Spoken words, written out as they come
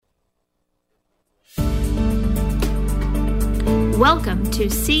Welcome to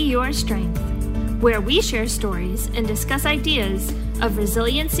See Your Strength, where we share stories and discuss ideas of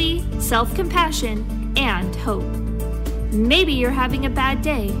resiliency, self-compassion, and hope. Maybe you're having a bad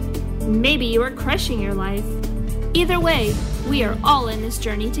day. Maybe you are crushing your life. Either way, we are all in this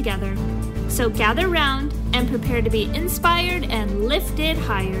journey together. So gather round and prepare to be inspired and lifted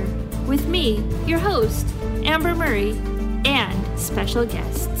higher with me, your host, Amber Murray, and special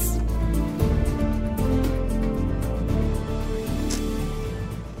guests.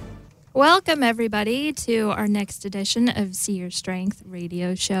 Welcome, everybody, to our next edition of See Your Strength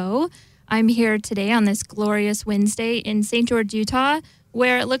radio show. I'm here today on this glorious Wednesday in St. George, Utah,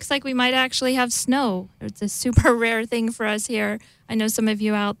 where it looks like we might actually have snow. It's a super rare thing for us here. I know some of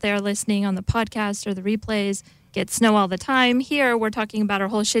you out there listening on the podcast or the replays get snow all the time. Here, we're talking about our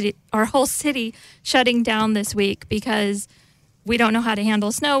whole city shutting down this week because we don't know how to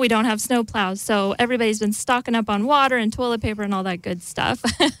handle snow. We don't have snow plows. So everybody's been stocking up on water and toilet paper and all that good stuff.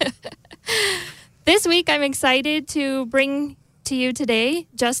 This week, I'm excited to bring to you today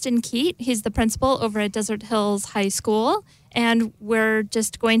Justin Keate. He's the principal over at Desert Hills High School. And we're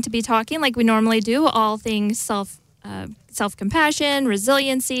just going to be talking like we normally do, all things self-compassion,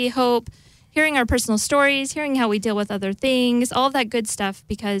 resiliency, hope, hearing our personal stories, hearing how we deal with other things, all of that good stuff,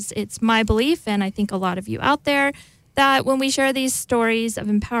 because it's my belief, and I think a lot of you out there, that when we share these stories of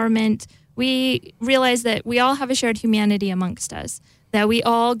empowerment, we realize that we all have a shared humanity amongst us, that we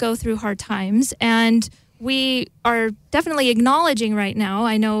all go through hard times, and we are definitely acknowledging right now,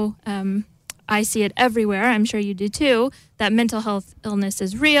 I know I see it everywhere, I'm sure you do too, that mental health illness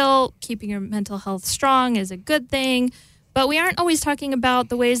is real, keeping your mental health strong is a good thing, but we aren't always talking about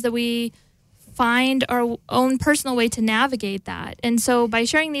the ways that we find our own personal way to navigate that. And so by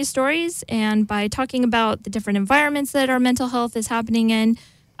sharing these stories and by talking about the different environments that our mental health is happening in,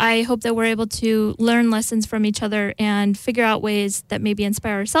 I hope that we're able to learn lessons from each other and figure out ways that maybe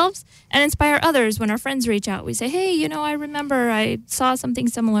inspire ourselves and inspire others. When our friends reach out, we say, hey, you know, I remember I saw something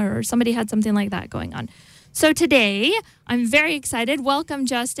similar or somebody had something like that going on. So today, I'm very excited. Welcome,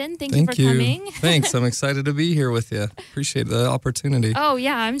 Justin. Thank you for coming. Thanks. I'm excited to be here with you. Appreciate the opportunity. Oh,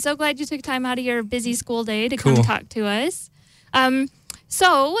 yeah. I'm so glad you took time out of your busy school day to come talk to us.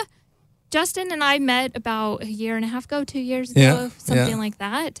 So Justin and I met about a year and a half ago, 2 years ago, something like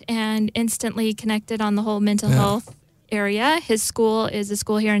that, and instantly connected on the whole mental health area. His school is a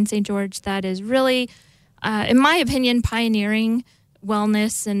school here in St. George that is really, in my opinion, pioneering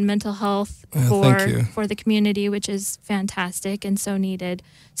wellness and mental health for the community, which is fantastic and so needed.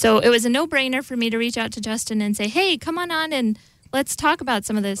 So it was a no-brainer for me to reach out to Justin and say, hey, come on and let's talk about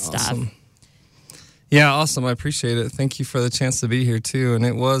some of this stuff. Yeah, awesome. I appreciate it. Thank you for the chance to be here too. And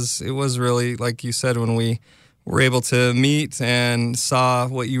it was really, like you said, when we were able to meet and saw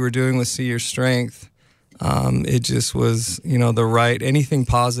what you were doing with See Your Strength, it just was, anything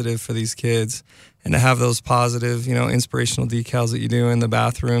positive for these kids. And to have those positive, inspirational decals that you do in the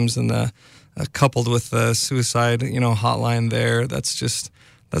bathrooms and the coupled with the suicide, hotline there,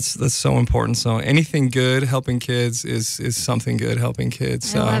 that's so important. So anything good helping kids is something good helping kids.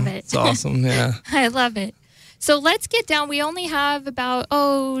 So I love it. It's awesome. Yeah. I love it. So let's get down. We only have about,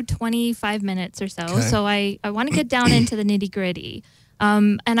 25 minutes or so. Okay. So I want to get down into the nitty gritty.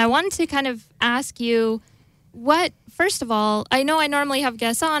 And I wanted to kind of ask you first of all, I know I normally have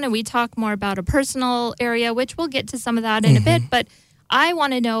guests on and we talk more about a personal area, which we'll get to some of that in a bit, but I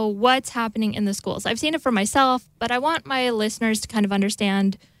want to know what's happening in the schools. I've seen it for myself, but I want my listeners to kind of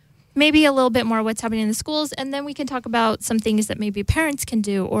understand maybe a little bit more what's happening in the schools, and then we can talk about some things that maybe parents can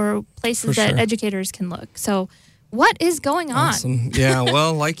do or places that educators can look. So what is going on? Awesome. Yeah,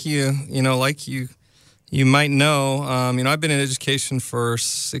 well, like you might know, I've been in education for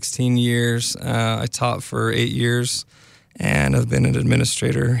 16 years. I taught for 8 years, and I've been an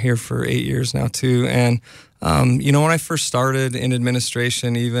administrator here for 8 years now too. And, when I first started in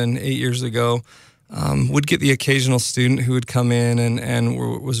administration, even 8 years ago, would get the occasional student who would come in and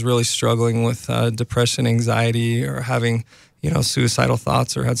was really struggling with depression, anxiety, or having, suicidal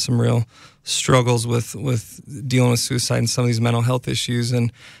thoughts, or had some real struggles with dealing with suicide and some of these mental health issues.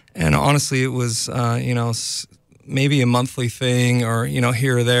 And honestly, it was, maybe a monthly thing or,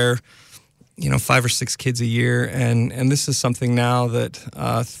 here or there, 5 or 6 kids a year. And this is something now that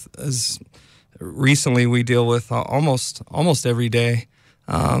recently we deal with almost every day.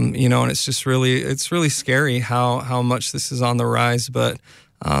 And it's just really scary how much this is on the rise. But,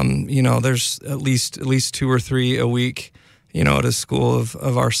 there's at least 2 or 3 a week, at a school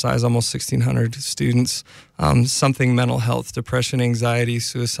of our size, almost 1,600 students, something mental health, depression, anxiety,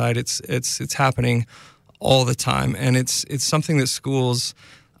 suicide. It's happening all the time. And it's something that schools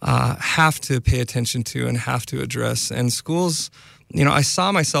have to pay attention to and have to address. And schools, I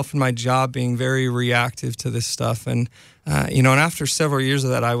saw myself in my job being very reactive to this stuff. And, and after several years of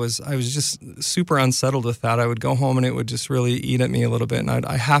that, I was just super unsettled with that. I would go home and it would just really eat at me a little bit. And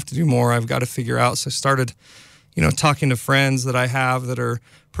I have to do more. I've got to figure out. So I started, talking to friends that I have that are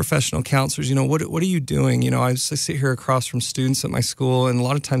professional counselors. What are you doing? I sit here across from students at my school, and a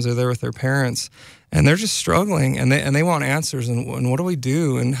lot of times they're there with their parents, and they're just struggling, and they want answers. And what do we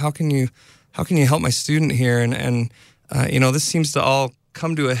do? And how can you help my student here? And this seems to all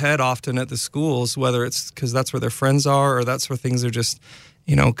come to a head often at the schools, whether it's because that's where their friends are or that's where things are just,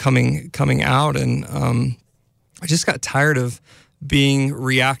 coming out. And I just got tired of being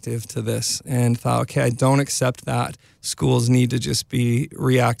reactive to this and thought, okay, I don't accept that. Schools need to just be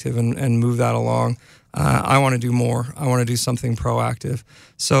reactive and move that along. I want to do more. I want to do something proactive.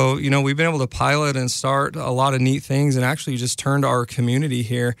 So, we've been able to pilot and start a lot of neat things, and actually just turned our community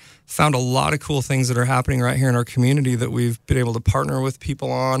here, found a lot of cool things that are happening right here in our community that we've been able to partner with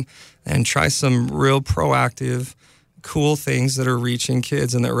people on and try some real proactive, cool things that are reaching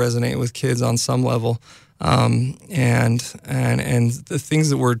kids and that resonate with kids on some level. And the things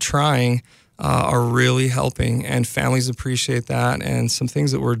that we're trying are really helping, and families appreciate that. And some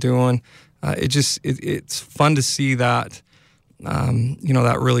things that we're doing, it's fun to see that,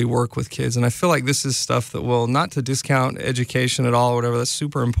 that really work with kids. And I feel like this is stuff that will, not to discount education at all or whatever, that's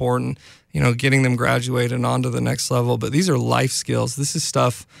super important, getting them graduated and on to the next level. But these are life skills. This is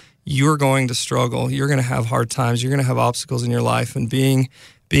stuff you're going to struggle. You're going to have hard times. You're going to have obstacles in your life, and being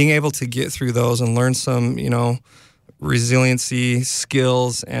able to get through those and learn some, resiliency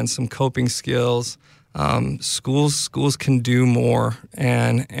skills and some coping skills. Schools can do more,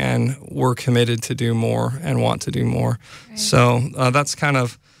 and we're committed to do more and want to do more. Right. So that's kind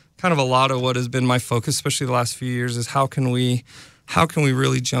of a lot of what has been my focus, especially the last few years, is how can we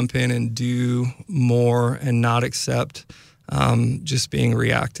really jump in and do more and not accept just being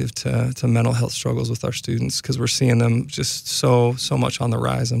reactive to mental health struggles with our students, because we're seeing them just so much on the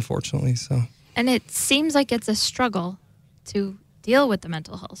rise, unfortunately. So. And it seems like it's a struggle to deal with the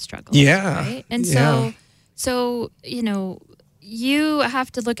mental health struggles. Yeah. Right? And yeah. So, you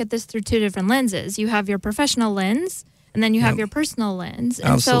have to look at this through two different lenses. You have your professional lens, and then you have your personal lens. And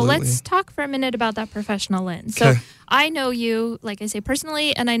Absolutely. So let's talk for a minute about that professional lens. Okay. So I know you, like I say,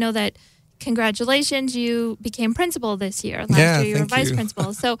 personally, and I know that, congratulations, you became principal this year. Last year you were vice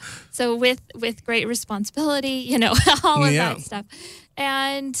principal. So with great responsibility, all of that stuff.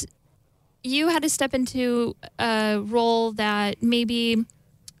 And you had to step into a role that maybe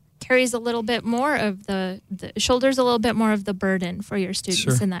carries a little bit more of the shoulders a little bit more of the burden for your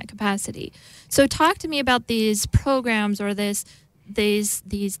students in that capacity. So talk to me about these programs or these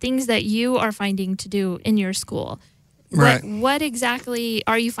things that you are finding to do in your school. Right. What exactly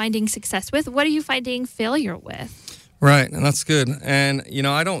are you finding success with? What are you finding failure with? Right, and that's good. And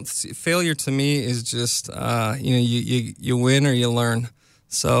I don't failure to me is just you win or you learn.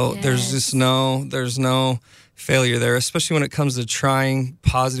 So there's no failure there, especially when it comes to trying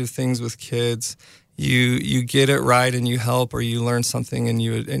positive things with kids. You get it right and you help, or you learn something and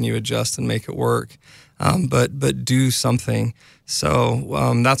you adjust and make it work. But do something.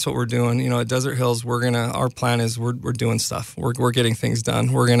 So that's what we're doing. At Desert Hills, our plan is we're doing stuff. We're getting things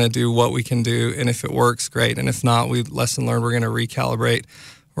done. We're gonna do what we can do, and if it works, great. And if not, lesson learned. We're gonna recalibrate.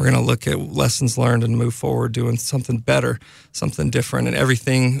 We're gonna look at lessons learned and move forward, doing something better, something different, and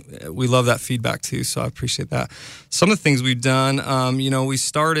everything. We love that feedback too. So I appreciate that. Some of the things we've done. We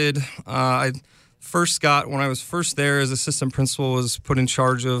started. I first got when I was first there as assistant principal, was put in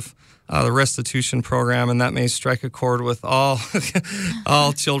charge of the restitution program, and that may strike a chord with all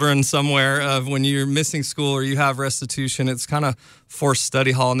children somewhere. Of when you're missing school or you have restitution, it's kind of forced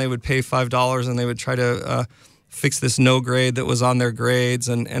study hall, and they would pay $5 and they would try to fix this no grade that was on their grades.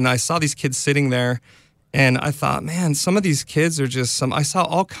 And I saw these kids sitting there, and I thought, man, some of these kids are just I saw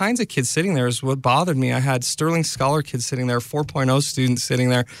all kinds of kids sitting there is what bothered me. I had Sterling Scholar kids sitting there, 4.0 students sitting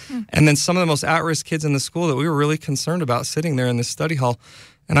there, and then some of the most at-risk kids in the school that we were really concerned about sitting there in this study hall.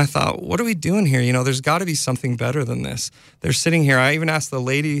 And I thought, what are we doing here? There's got to be something better than this. They're sitting here. I even asked the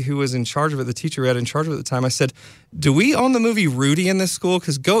lady who was in charge of it, the teacher who had in charge of it at the time, I said, do we own the movie Rudy in this school?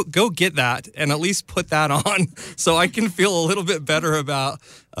 Because go get that and at least put that on so I can feel a little bit better about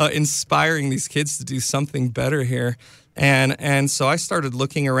inspiring these kids to do something better here. And so I started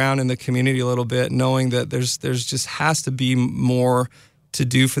looking around in the community a little bit, knowing that there's just has to be more to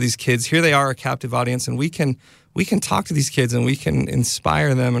do for these kids. Here they are, a captive audience, and we can talk to these kids and we can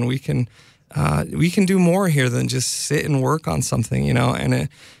inspire them, and we can do more here than just sit and work on something, And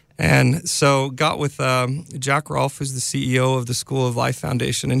And so got with Jack Rolfe, who's the CEO of the School of Life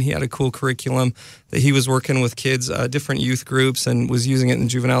Foundation, and he had a cool curriculum that he was working with kids, different youth groups, and was using it in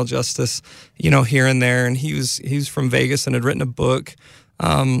juvenile justice, here and there. And he was from Vegas and had written a book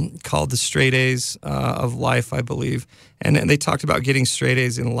called The Straight A's of Life, I believe. And they talked about getting straight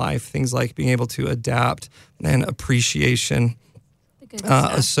A's in life, things like being able to adapt and appreciation,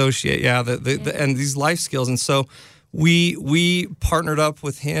 associate, and these life skills. And so we partnered up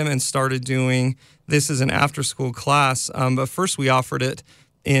with him and started doing this as an after-school class. But first we offered it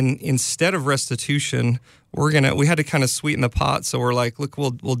instead of restitution. We had to kind of sweeten the pot. So we're like, look,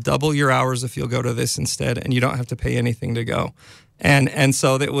 we'll double your hours if you'll go to this instead, and you don't have to pay anything to go. And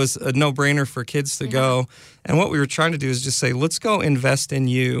so it was a no-brainer for kids to go. And what we were trying to do is just say, let's go invest in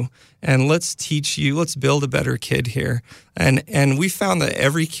you and let's teach you, let's build a better kid here. And we found that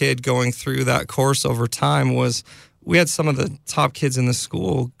every kid going through that course over time we had some of the top kids in the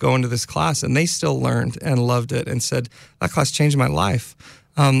school go into this class, and they still learned and loved it and said, that class changed my life.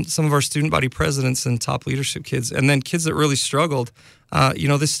 Some of our student body presidents and top leadership kids, and then kids that really struggled,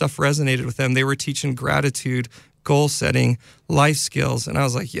 this stuff resonated with them. They were teaching gratitude, goal setting, life skills. And I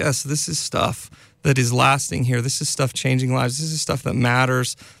was like, yes, this is stuff that is lasting here. This is stuff changing lives. This is stuff that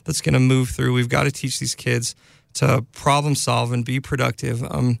matters, that's going to move through. We've got to teach these kids to problem solve and be productive.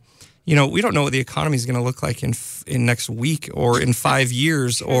 We don't know what the economy is going to look like in next week or in 5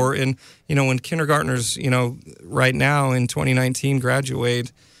 years or in, when kindergartners, right now in 2019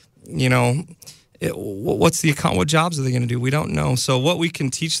 graduate, what jobs are they going to do? We don't know. So what we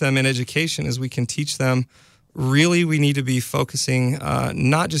can teach them in education is we can teach them really we need to be focusing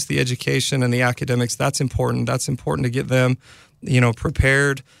not just the education and the academics. That's important. That's important to get them,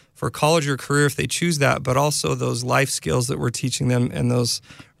 prepared for college or career if they choose that, but also those life skills that we're teaching them and those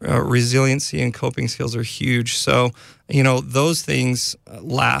resiliency and coping skills are huge. So, those things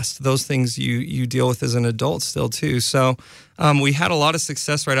last. Those things you deal with as an adult still too. So we had a lot of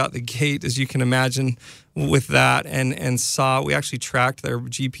success right out the gate, as you can imagine, with that, and we actually tracked their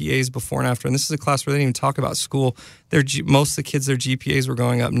GPAs before and after. And this is a class where they didn't even talk about school. Most of the kids, their GPAs were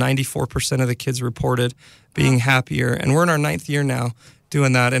going up. 94% of the kids reported being happier. And we're in our 9th year now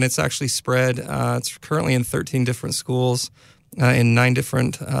doing that, and it's actually spread. It's currently in 13 different schools in 8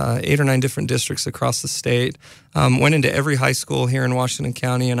 or 9 different districts across the state. Went into every high school here in Washington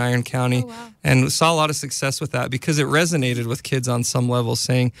County and Iron County, and saw a lot of success with that because it resonated with kids on some level,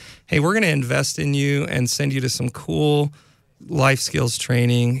 saying, hey, we're going to invest in you and send you to some cool life skills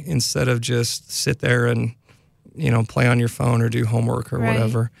training instead of just sit there and, play on your phone or do homework or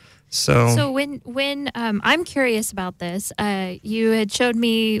whatever. So when I'm curious about this, you had showed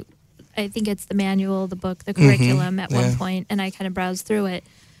me, I think it's the manual, the book, the curriculum at one point, and I kind of browsed through it.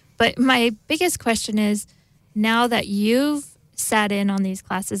 But my biggest question is, now that you've sat in on these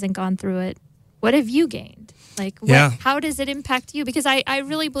classes and gone through it, what have you gained? How does it impact you? Because I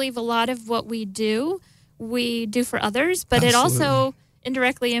really believe a lot of what we do for others, but it also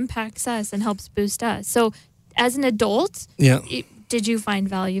indirectly impacts us and helps boost us. So as an adult, did you find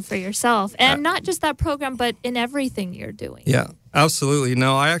value for yourself? And not just that program, but in everything you're doing. Yeah, absolutely.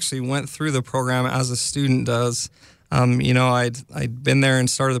 No, I actually went through the program as a student does. I'd been there and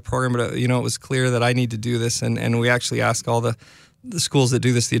started the program, but, it was clear that I need to do this. And we actually ask all the schools that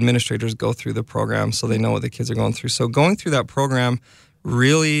do this, the administrators go through the program so they know what the kids are going through. So going through that program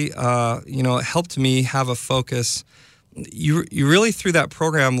really, it helped me have a focus. You really, through that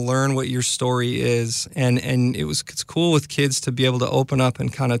program, learn what your story is, and it's cool with kids to be able to open up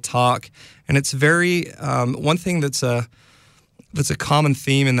and kind of talk. And it's very one thing that's a common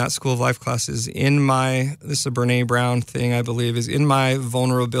theme in that School of Life class is this is a Brene Brown thing, I believe, is in my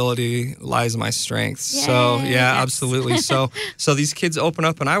vulnerability lies my strength. Yay, so yes. Absolutely. So these kids open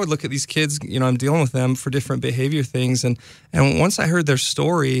up, and I would look at these kids. I'm dealing with them for different behavior things, and once I heard their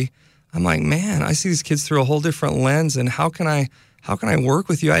story, I'm like, man, I see these kids through a whole different lens, and how can I work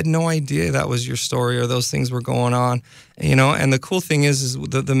with you? I had no idea that was your story or those things were going on, and the cool thing is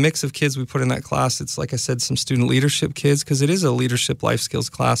the mix of kids we put in that class. It's like I said, some student leadership kids, because it is a leadership life skills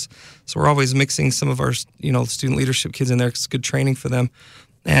class. So we're always mixing some of our, student leadership kids in there. It's good training for them.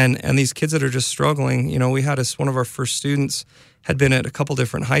 And these kids that are just struggling, we had one of our first students had been at a couple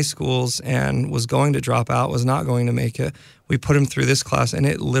different high schools and was going to drop out, was not going to make it. We put him through this class, and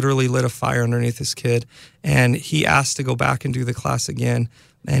it literally lit a fire underneath this kid. And he asked to go back and do the class again,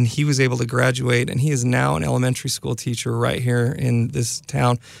 and he was able to graduate. And he is now an elementary school teacher right here in this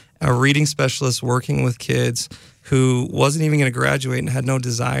town, a reading specialist working with kids who wasn't even going to graduate and had no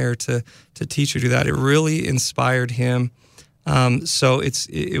desire to teach or do that. It really inspired him. So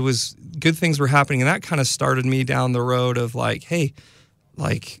it was good things were happening, and that kind of started me down the road of like, hey,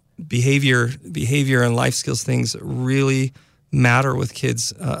 like behavior and life skills things really matter with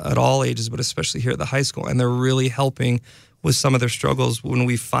kids at all ages, but especially here at the high school. And they're really helping with some of their struggles when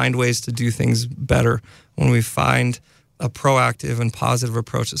we find ways to do things better, when we find a proactive and positive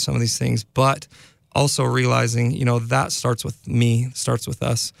approach to some of these things, but also realizing, that starts with me, starts with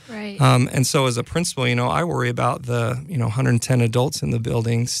us. Right. And so as a principal, I worry about the, 110 adults in the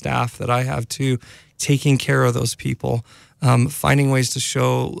building, staff that I have too, taking care of those people, finding ways to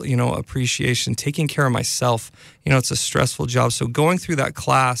show, appreciation, taking care of myself. It's a stressful job. So going through that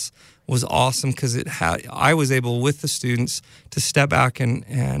class was awesome because I was able with the students to step back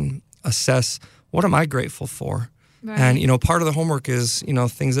and assess, what am I grateful for? Right. And, part of the homework is,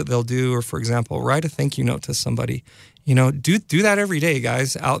 things that they'll do, or for example, write a thank you note to somebody. Do that every day,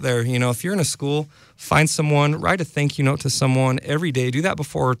 guys, out there. If you're in a school, find someone, write a thank you note to someone every day. Do that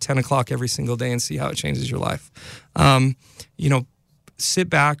before 10 o'clock every single day and see how it changes your life. Sit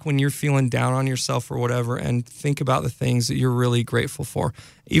back when you're feeling down on yourself or whatever and think about the things that you're really grateful for.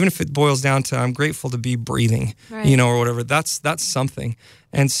 Even if it boils down to, I'm grateful to be breathing, right. Or whatever, that's something.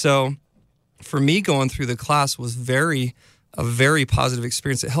 And so for me, going through the class was a very positive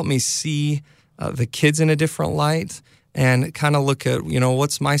experience. It helped me see the kids in a different light and kind of look at,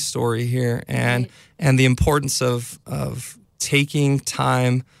 what's my story here, and right. and the importance of taking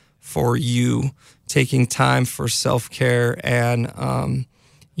time for you, taking time for self-care, and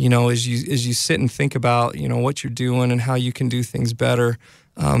as you sit and think about what you're doing and how you can do things better,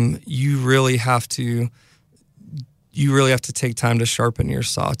 you really have to take time to sharpen your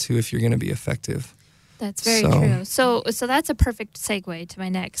saw too if you're going to be effective. That's very true. So that's a perfect segue to my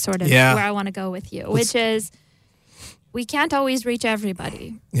next sort of where I want to go with you, which is we can't always reach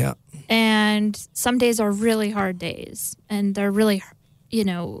everybody. Yeah. And some days are really hard days, and they're really,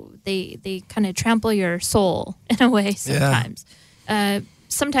 they kind of trample your soul in a way sometimes. Yeah.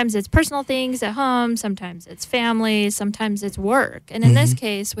 Sometimes it's personal things at home, sometimes it's family, sometimes it's work. And in this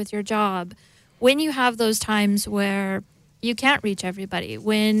case, with your job, when you have those times where you can't reach everybody,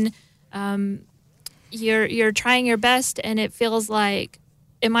 when you're trying your best and it feels like,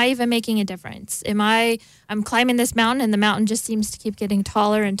 am I even making a difference? I'm climbing this mountain and the mountain just seems to keep getting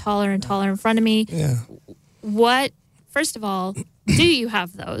taller and taller and taller in front of me. Yeah. First of all, do you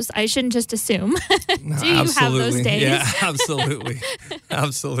have those? I shouldn't just assume. Do you have those days? Yeah, absolutely.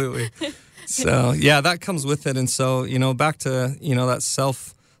 Absolutely. So, that comes with it. And so, back to, that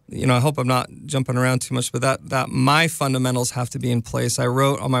self, I hope I'm not jumping around too much, but that my fundamentals have to be in place. I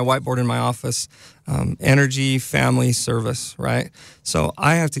wrote on my whiteboard in my office, energy, family, service, right? So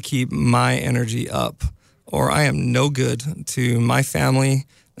I have to keep my energy up, or I am no good to my family.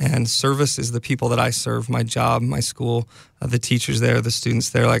 And service is the people that I serve, my job, my school, the teachers there, the students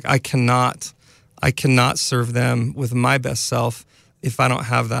there. Like I cannot serve them with my best self if I don't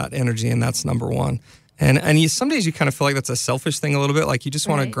have that energy, and that's number one. And some days you kind of feel like that's a selfish thing a little bit, like you just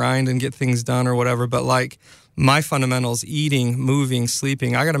want to grind and get things done or whatever. But like my fundamentals, eating, moving,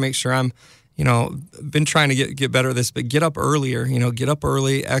 sleeping, I got to make sure I'm, been trying to get better at this, but get up earlier, get up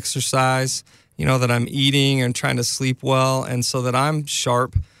early, exercise, that I'm eating and trying to sleep well, and so that I'm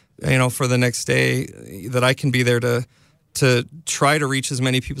sharp, for the next day, that I can be there to try to reach as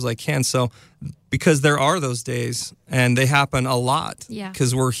many people as I can. So because there are those days, and they happen a lot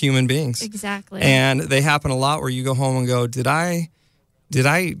because we're human beings. Exactly. And they happen a lot where you go home and go, did I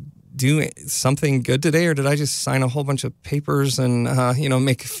do something good today, or did I just sign a whole bunch of papers and,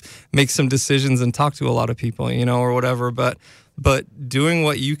 make some decisions and talk to a lot of people, or whatever. But doing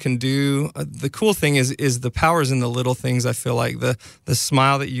what you can do, the cool thing is the power's in the little things. I feel like the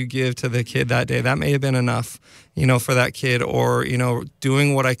smile that you give to the kid that day, that may have been enough, for that kid, or,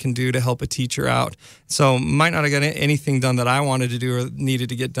 doing what I can do to help a teacher out. So might not have got anything done that I wanted to do or needed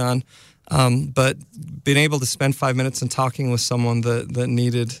to get done, but being able to spend 5 minutes and talking with someone that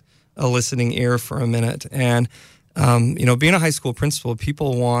needed a listening ear for a minute. And, being a high school principal,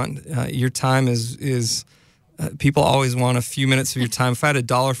 people want your time is people always want a few minutes of your time. If I had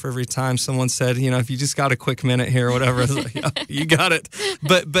 $1 for every time someone said, if you just got a quick minute here or whatever, I was like, yeah, you got it.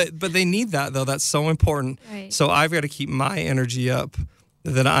 But they need that though. That's so important. Right. So I've got to keep my energy up,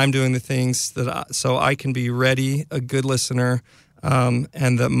 that I'm doing the things so I can be ready, a good listener, and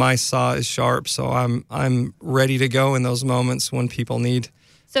that my saw is sharp. So I'm ready to go in those moments when people need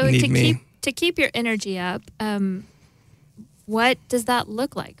me. To keep your energy up, what does that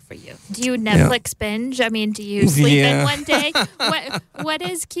look like for you? Do you Netflix binge? I mean, do you sleep in one day? What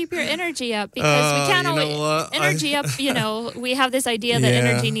is keep your energy up? Because we can't always energy up. We have this idea that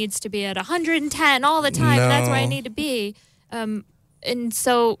energy needs to be at 110 all the time. That's where I need to be. And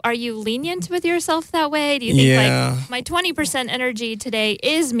so are you lenient with yourself that way? Do you think like my 20% energy today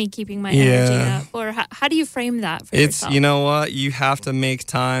is me keeping my energy up? Or how do you frame that for yourself? You know what? You have to make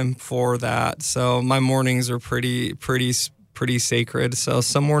time for that. So my mornings are pretty sacred. So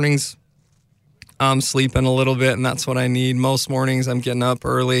some mornings I'm sleeping a little bit and that's what I need. Most mornings I'm getting up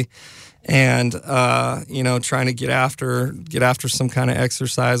early and, trying to get after some kind of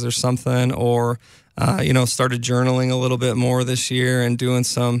exercise or something, or started journaling a little bit more this year and doing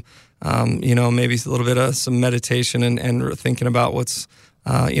some, maybe a little bit of some meditation and thinking about what's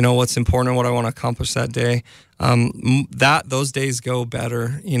important and what I want to accomplish that day. Those days go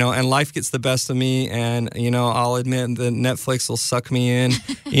better, and life gets the best of me. And, I'll admit that Netflix will suck me in,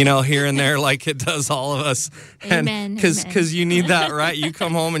 here and there, like it does all of us. Amen. Because you need that, right? You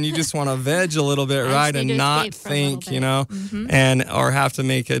come home and you just want to veg a little bit, right? And not think, or have to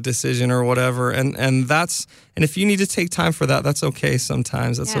make a decision or whatever. And if you need to take time for that, that's okay.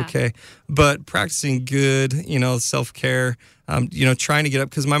 Sometimes that's okay. But practicing good, self-care, trying to get up,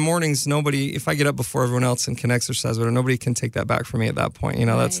 because my mornings, if I get up before everyone else and can exercise, but nobody can take that back from me at that point.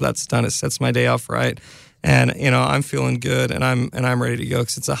 That's done. It sets my day off right. And, I'm feeling good and I'm ready to go,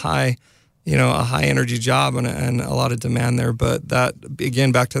 because it's a high energy job and a lot of demand there. But that,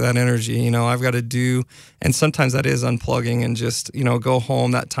 again, back to that energy, I've got to do, and sometimes that is unplugging and just, go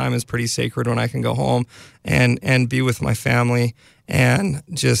home. That time is pretty sacred when I can go home and be with my family and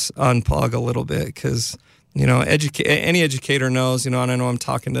just unplug a little bit, because any educator knows, and I know I'm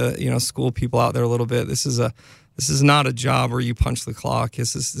talking to, school people out there a little bit. This is not a job where you punch the clock.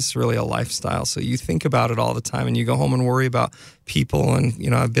 This is really a lifestyle. So you think about it all the time, and you go home and worry about people. And,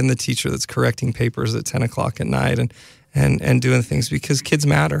 I've been the teacher that's correcting papers at 10 o'clock at night and doing things, because kids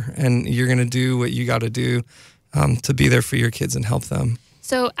matter, and you're going to do what you got to do to be there for your kids and help them.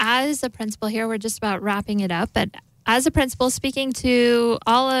 So as a principal here, we're just about wrapping it up, but as a principal, speaking to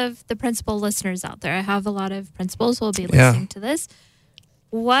all of the principal listeners out there, I have a lot of principals who will be listening to this.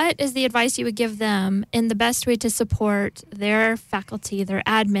 What is the advice you would give them in the best way to support their faculty, their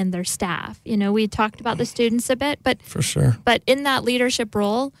admin, their staff? We talked about the students a bit, but for sure. But in that leadership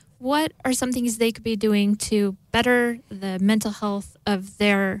role, what are some things they could be doing to better the mental health of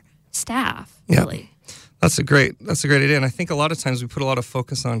their staff? Really? That's a great idea. And I think a lot of times we put a lot of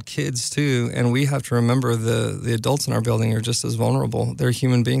focus on kids too, and we have to remember the adults in our building are just as vulnerable. They're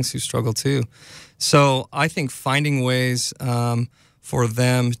human beings who struggle too. So I think finding ways for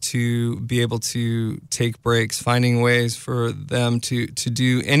them to be able to take breaks, finding ways for them to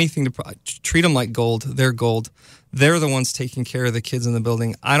do anything to treat them like gold. They're gold. They're the ones taking care of the kids in the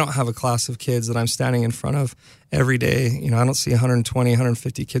building. I don't have a class of kids that I'm standing in front of every day. I don't see 120,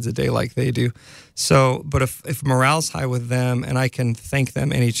 150 kids a day like they do. So, but if morale's high with them and I can thank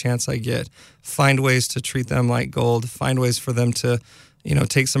them any chance I get, find ways to treat them like gold, find ways for them to,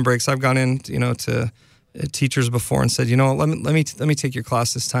 take some breaks. I've gone in, to teachers before and said, let me take your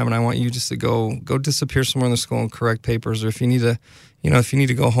class this time, and I want you just to go disappear somewhere in the school and correct papers, or if you need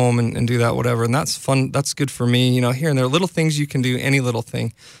to go home and do that, whatever. And that's fun. That's good for me. Here and there, little things you can do, any little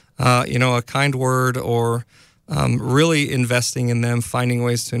thing, a kind word, or really investing in them, finding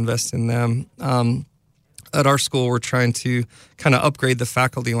ways to invest in them. At our school, we're trying to kind of upgrade the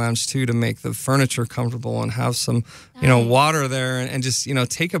faculty lounge too, to make the furniture comfortable and have some, water there, and just,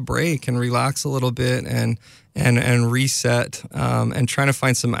 take a break and relax a little bit and reset, and trying to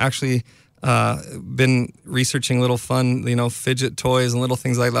find some, actually, been researching little fun, fidget toys and little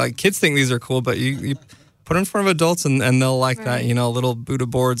things like that. Kids think these are cool, but you put in front of adults and they'll like that, little Buddha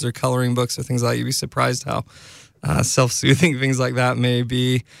boards or coloring books or things like that. You'd be surprised how self-soothing things like that may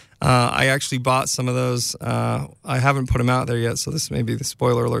be. I actually bought some of those. I haven't put them out there yet, so this may be the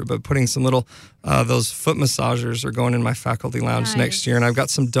spoiler alert, but putting some little, those foot massagers are going in my faculty lounge next year, and I've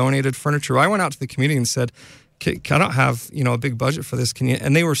got some donated furniture. I went out to the community and said, I don't have, a big budget for this. Can you?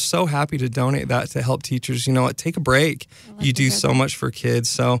 And they were so happy to donate that to help teachers. Take a break. You do so much for kids.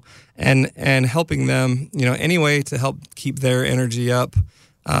 So, and helping them, any way to help keep their energy up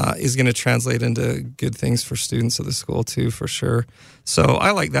is going to translate into good things for students of the school too, for sure. So I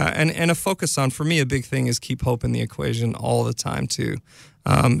like that. And a focus on, for me, a big thing is keep hope in the equation all the time too.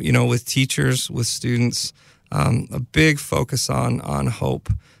 With teachers, with students, a big focus on hope.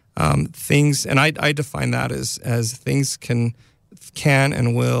 Things, and I define that as things can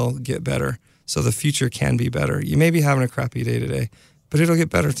and will get better. So the future can be better. You may be having a crappy day today, but it'll get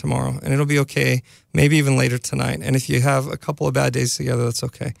better tomorrow, and it'll be okay, maybe even later tonight. And if you have a couple of bad days together, that's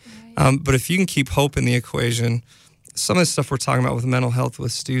okay. Right. But if you can keep hope in the equation, some of the stuff we're talking about with mental health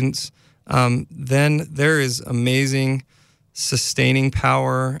with students, then there is amazing sustaining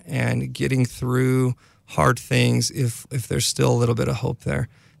power and getting through hard things if there's still a little bit of hope there.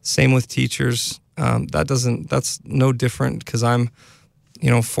 Same with teachers. That's no different because I'm,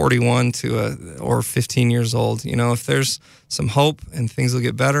 41 or 15 years old. If there's some hope and things will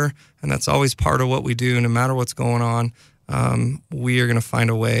get better, and that's always part of what we do, no matter what's going on, we are going to find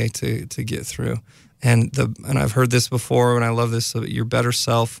a way to get through. And I've heard this before, and I love this. So your better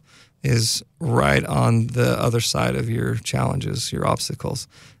self is right on the other side of your challenges, your obstacles,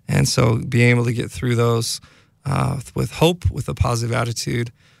 and so being able to get through those with hope, with a positive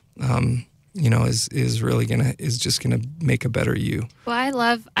attitude, is just gonna make a better you. Well, I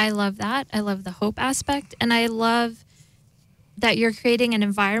love that. I love the hope aspect, and I love that you're creating an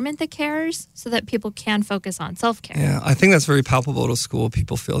environment that cares so that people can focus on self-care. Yeah, I think that's very palpable at a school.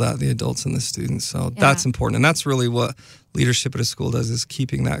 People feel that, the adults and the students. So that's important. And that's really what leadership at a school does, is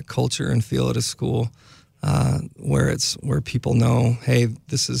keeping that culture and feel at a school where people know, hey,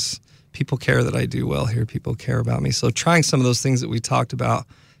 people care that I do well here. People care about me. So trying some of those things that we talked about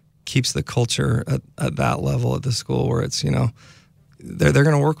keeps the culture at that level at the school where it's, they're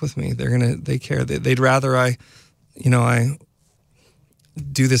going to work with me. They care. They'd rather I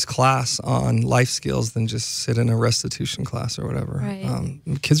do this class on life skills than just sit in a restitution class or whatever. Right.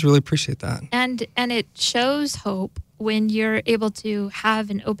 Kids really appreciate that. And it shows hope when you're able to have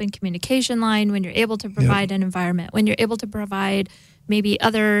an open communication line, when you're able to provide an environment, when you're able to provide maybe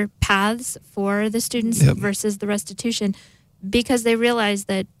other paths for the students versus the restitution, because they realize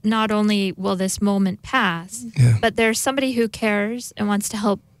that not only will this moment pass, but there's somebody who cares and wants to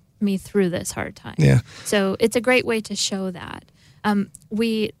help me through this hard time. Yeah. So it's a great way to show that.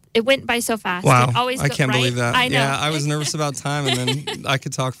 It went by so fast. Wow, I can't believe that. I know. Yeah, I was nervous about time, and then I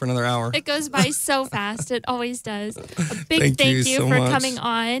could talk for another hour. It goes by so fast. It always does. A big thank you for so much. coming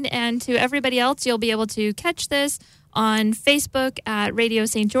on. And to everybody else, you'll be able to catch this on Facebook at Radio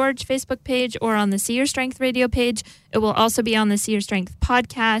St. George Facebook page or on the See Your Strength radio page. It will also be on the See Your Strength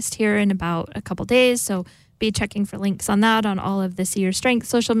podcast here in about a couple days. So be checking for links on that on all of the See Your Strength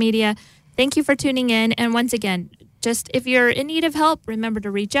social media. Thank you for tuning in. And once again, just if you're in need of help, remember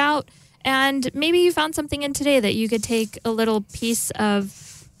to reach out. And maybe you found something in today that you could take a little piece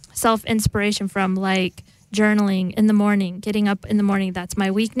of self-inspiration from, like journaling in the morning, getting up in the morning. That's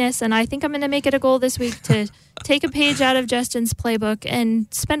my weakness. And I think I'm going to make it a goal this week to take a page out of Justin's playbook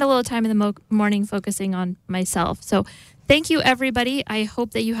and spend a little time in the morning focusing on myself. So thank you, everybody. I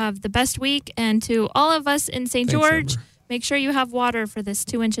hope that you have the best week. And to all of us in St. George, Amber. Make sure you have water for this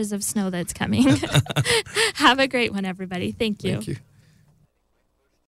 2 inches of snow that's coming. Have a great one, everybody. Thank you. Thank you.